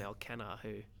even in Elkanah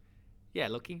who,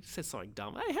 he says something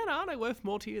dumb. Hey, Hannah, aren't I worth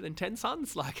more to you than 10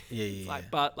 sons? Like,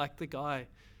 but like the guy,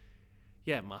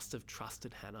 must have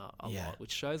trusted Hannah a lot,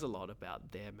 which shows a lot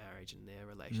about their marriage and their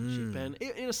relationship. And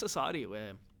in a society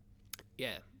where,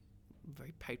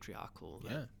 very patriarchal.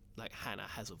 Like Hannah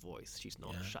has a voice. She's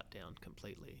not shut down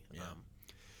completely.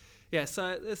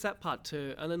 So there's that part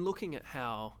too. And then looking at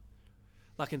how,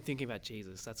 like, in thinking about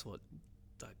Jesus, that's what,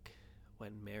 like,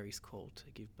 when Mary's called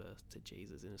to give birth to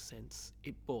Jesus, in a sense,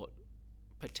 it brought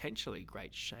potentially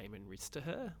great shame and risk to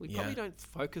her. We probably don't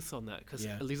focus on that because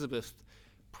Elizabeth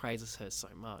praises her so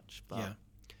much. But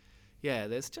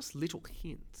there's just little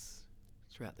hints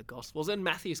throughout the Gospels, and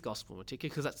Matthew's Gospel in particular,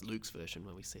 because that's Luke's version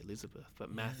when we see Elizabeth.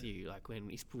 But Matthew, like when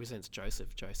he presents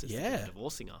Joseph's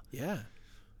divorcing her. Yeah.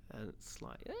 And it's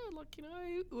like,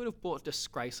 it would have brought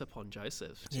disgrace upon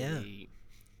Joseph to be,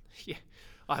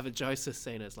 either Joseph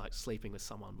seen as like sleeping with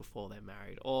someone before they're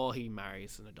married, or he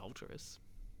marries an adulteress.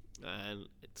 And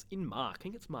it's in Mark, I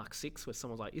think it's Mark 6, where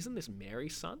someone's like, isn't this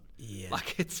Mary's son? Yeah.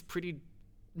 Like, it's pretty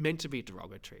meant to be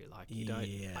derogatory. Like, you don't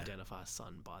identify a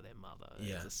son by their mother.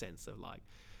 Yeah. There's a sense of like,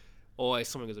 always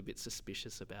someone was a bit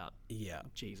suspicious about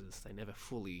Jesus. They never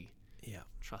fully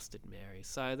trusted Mary.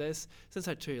 So there's, since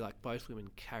I too, like both women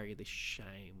carry this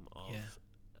shame of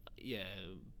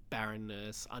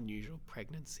barrenness, unusual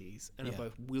pregnancies, and are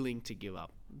both willing to give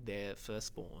up their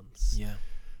firstborns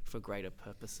for greater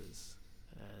purposes.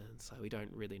 And so we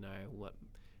don't really know what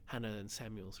Hannah and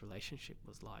Samuel's relationship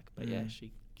was like. But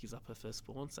she gives up her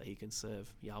firstborn so he can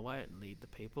serve Yahweh and lead the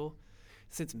people.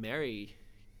 Since Mary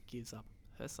gives up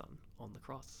her son on the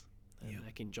cross. And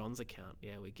like in John's account,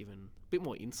 we're given a bit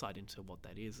more insight into what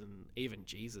that is. And even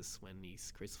Jesus, when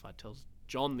he's crucified, tells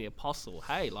John the apostle,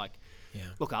 hey, like,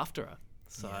 look after her.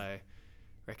 So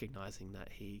recognizing that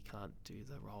he can't do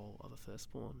the role of a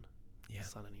firstborn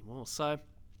son anymore. So,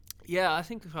 I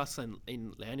think for us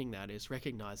in learning that is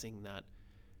recognizing that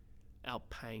our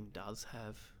pain does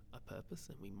have a purpose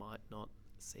and we might not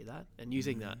see that. And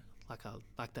using that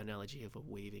like the analogy of a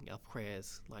weaving, our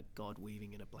prayers like God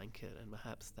weaving in a blanket, and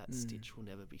perhaps that stitch will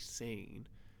never be seen.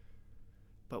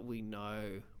 But we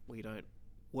know we don't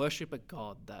worship a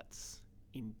God that's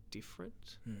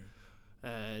indifferent.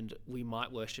 And we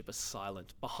might worship a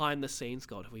silent, behind the scenes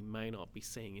God who we may not be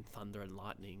seeing in thunder and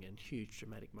lightning and huge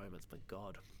dramatic moments, but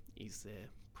God is there,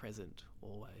 present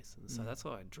always. And so that's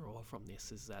what I draw from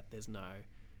this, is that there's no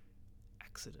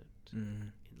accident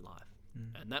in life.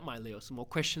 And that might lead us to more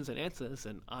questions and answers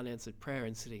and unanswered prayer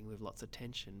and sitting with lots of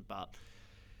tension. But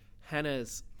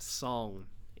Hannah's song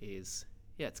is,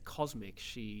 it's cosmic.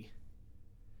 She's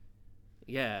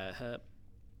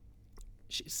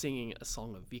singing a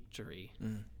song of victory,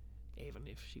 even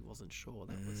if she wasn't sure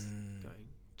that was going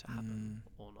to happen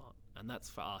or not. And that's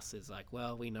for us is like,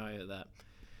 well, we know that,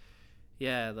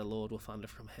 the Lord will thunder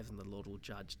from heaven, the Lord will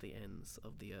judge the ends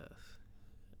of the earth.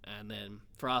 And then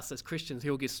for us as Christians,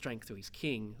 he'll give strength to his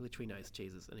king, which we know is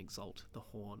Jesus, and exalt the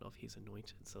horn of his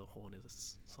anointed. So the horn is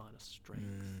a sign of strength.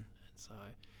 And so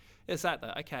it's that,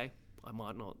 okay, I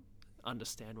might not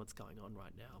understand what's going on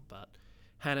right now, but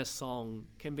Hannah's song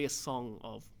can be a song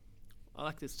of, I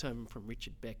like this term from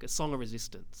Richard Beck, a song of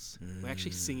resistance. We're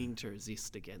actually singing to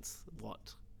resist against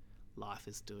what life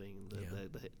is doing,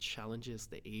 the challenges,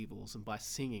 the evils. And by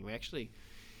singing, we're actually,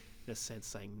 in a sense,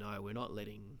 saying, no, we're not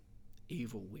letting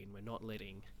evil win. We're not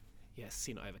letting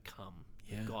sin overcome.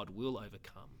 God will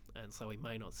overcome. And so we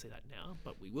may not see that now,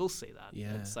 but we will see that.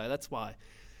 And so that's why,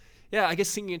 I guess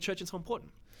singing in church is so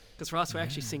important. Because for us, we're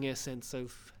actually singing a sense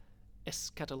of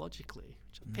eschatologically,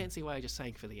 which is a fancy way of just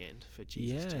saying for the end, for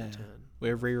Jesus to return.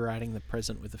 We're rewriting the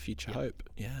present with a future hope.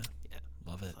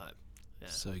 Love it.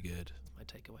 So good. My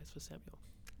takeaways for Samuel.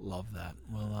 Love that.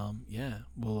 Well,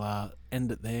 we'll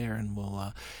end it there, and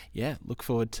we'll, look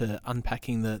forward to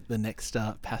unpacking the next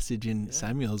passage in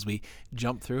Samuel as we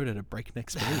jump through it at a breakneck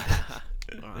speed.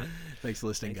 All right. Thanks for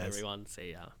listening, Thanks, guys. everyone.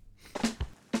 See ya.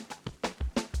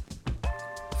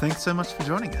 Thanks so much for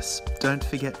joining us. Don't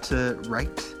forget to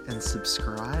rate and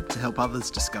subscribe to help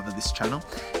others discover this channel.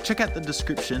 Check out the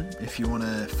description if you want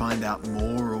to find out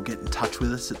more or get in touch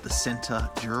with us at the Centre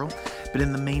Dural. But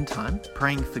in the meantime,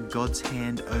 praying for God's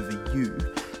hand over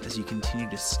you as you continue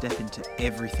to step into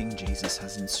everything Jesus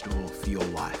has in store for your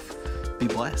life. Be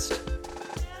blessed.